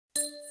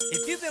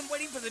If you've been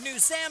waiting for the new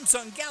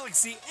Samsung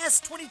Galaxy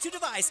S22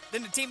 device,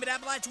 then the team at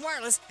Appalachian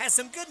Wireless has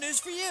some good news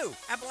for you.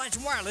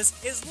 Appalachian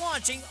Wireless is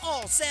launching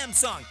all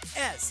Samsung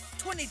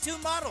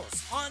S22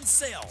 models on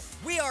sale.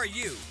 We are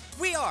you.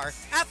 We are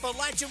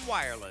Appalachian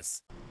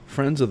Wireless.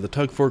 Friends of the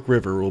Tug Fork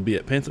River will be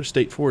at Panther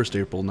State Forest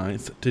April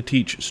 9th to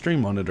teach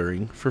stream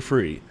monitoring for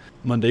free.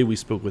 Monday, we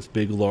spoke with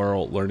Big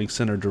Laurel Learning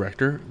Center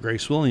Director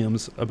Grace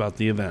Williams about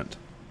the event.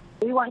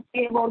 We want to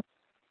be able to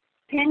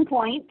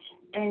pinpoint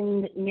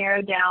and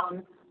narrow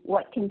down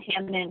what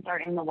contaminants are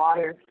in the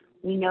water.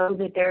 We know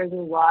that there's a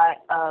lot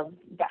of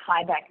the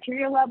high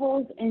bacteria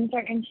levels in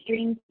certain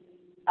streams,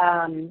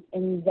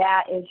 and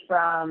that is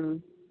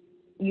from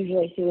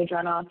usually sewage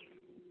runoff.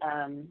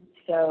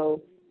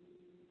 So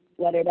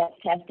whether that's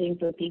testing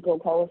for fecal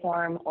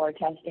coliform or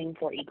testing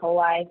for E.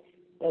 coli,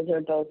 those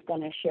are both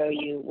going to show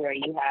you where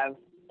you have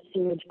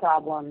sewage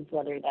problems,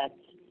 whether that's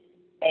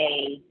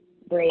a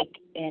break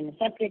in the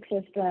septic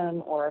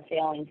system or a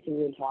failing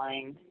sewage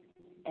line.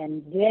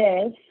 And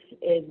this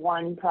is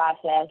one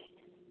process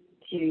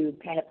to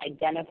kind of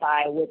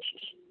identify which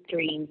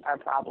streams are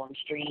problem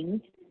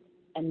streams.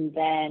 And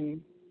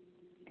then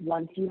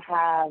once you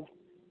have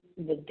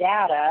the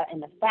data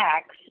and the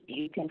facts,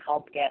 you can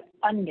help get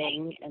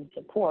funding and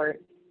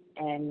support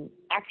and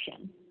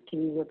action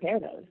to repair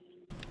those.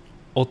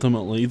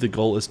 Ultimately, the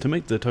goal is to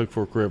make the Tug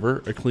Fork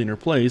River a cleaner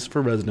place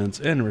for residents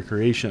and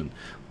recreation.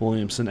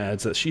 Williamson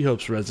adds that she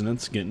hopes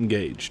residents get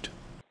engaged.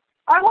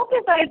 Our hope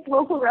is that it's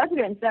local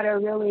residents that are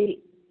really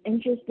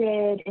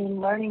interested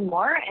in learning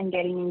more and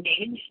getting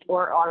engaged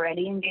or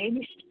already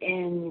engaged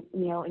in,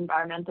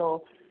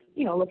 environmental,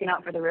 looking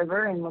out for the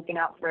river and looking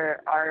out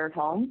for our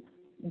home.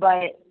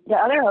 But the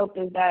other hope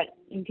is that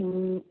you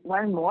can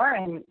learn more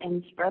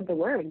and spread the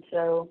word.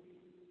 So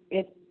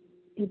if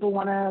people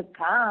want to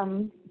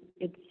come,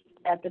 it's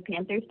at the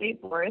Panther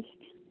State Forest,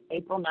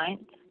 April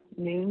 9th,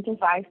 noon to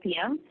 5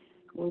 p.m.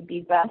 It would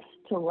be best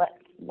to let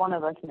one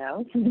of us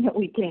know so that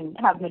we can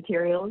have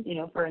materials,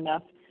 for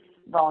enough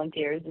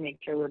volunteers to make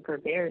sure we're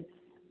prepared.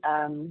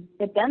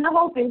 But then the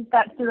hope is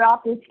that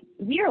throughout this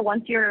year,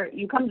 once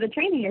you come to the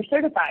training, you're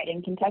certified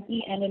in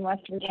Kentucky and in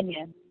West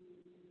Virginia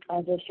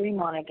as a stream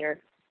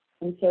monitor.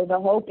 And so the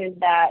hope is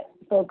that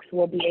folks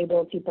will be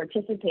able to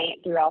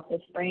participate throughout the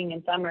spring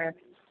and summer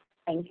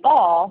and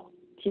fall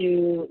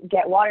to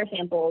get water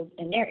samples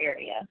in their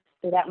area.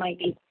 So that might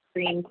be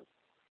stream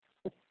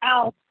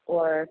south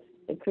or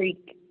the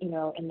creek,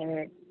 in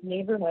their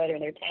neighborhood or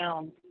their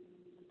town,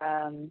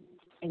 and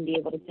be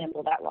able to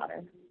sample that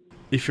water.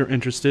 If you're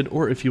interested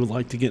or if you would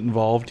like to get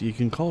involved, you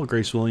can call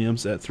Grace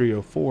Williams at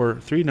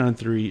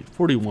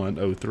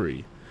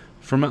 304-393-4103.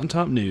 For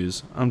Mountaintop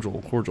News, I'm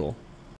Joel Cordial.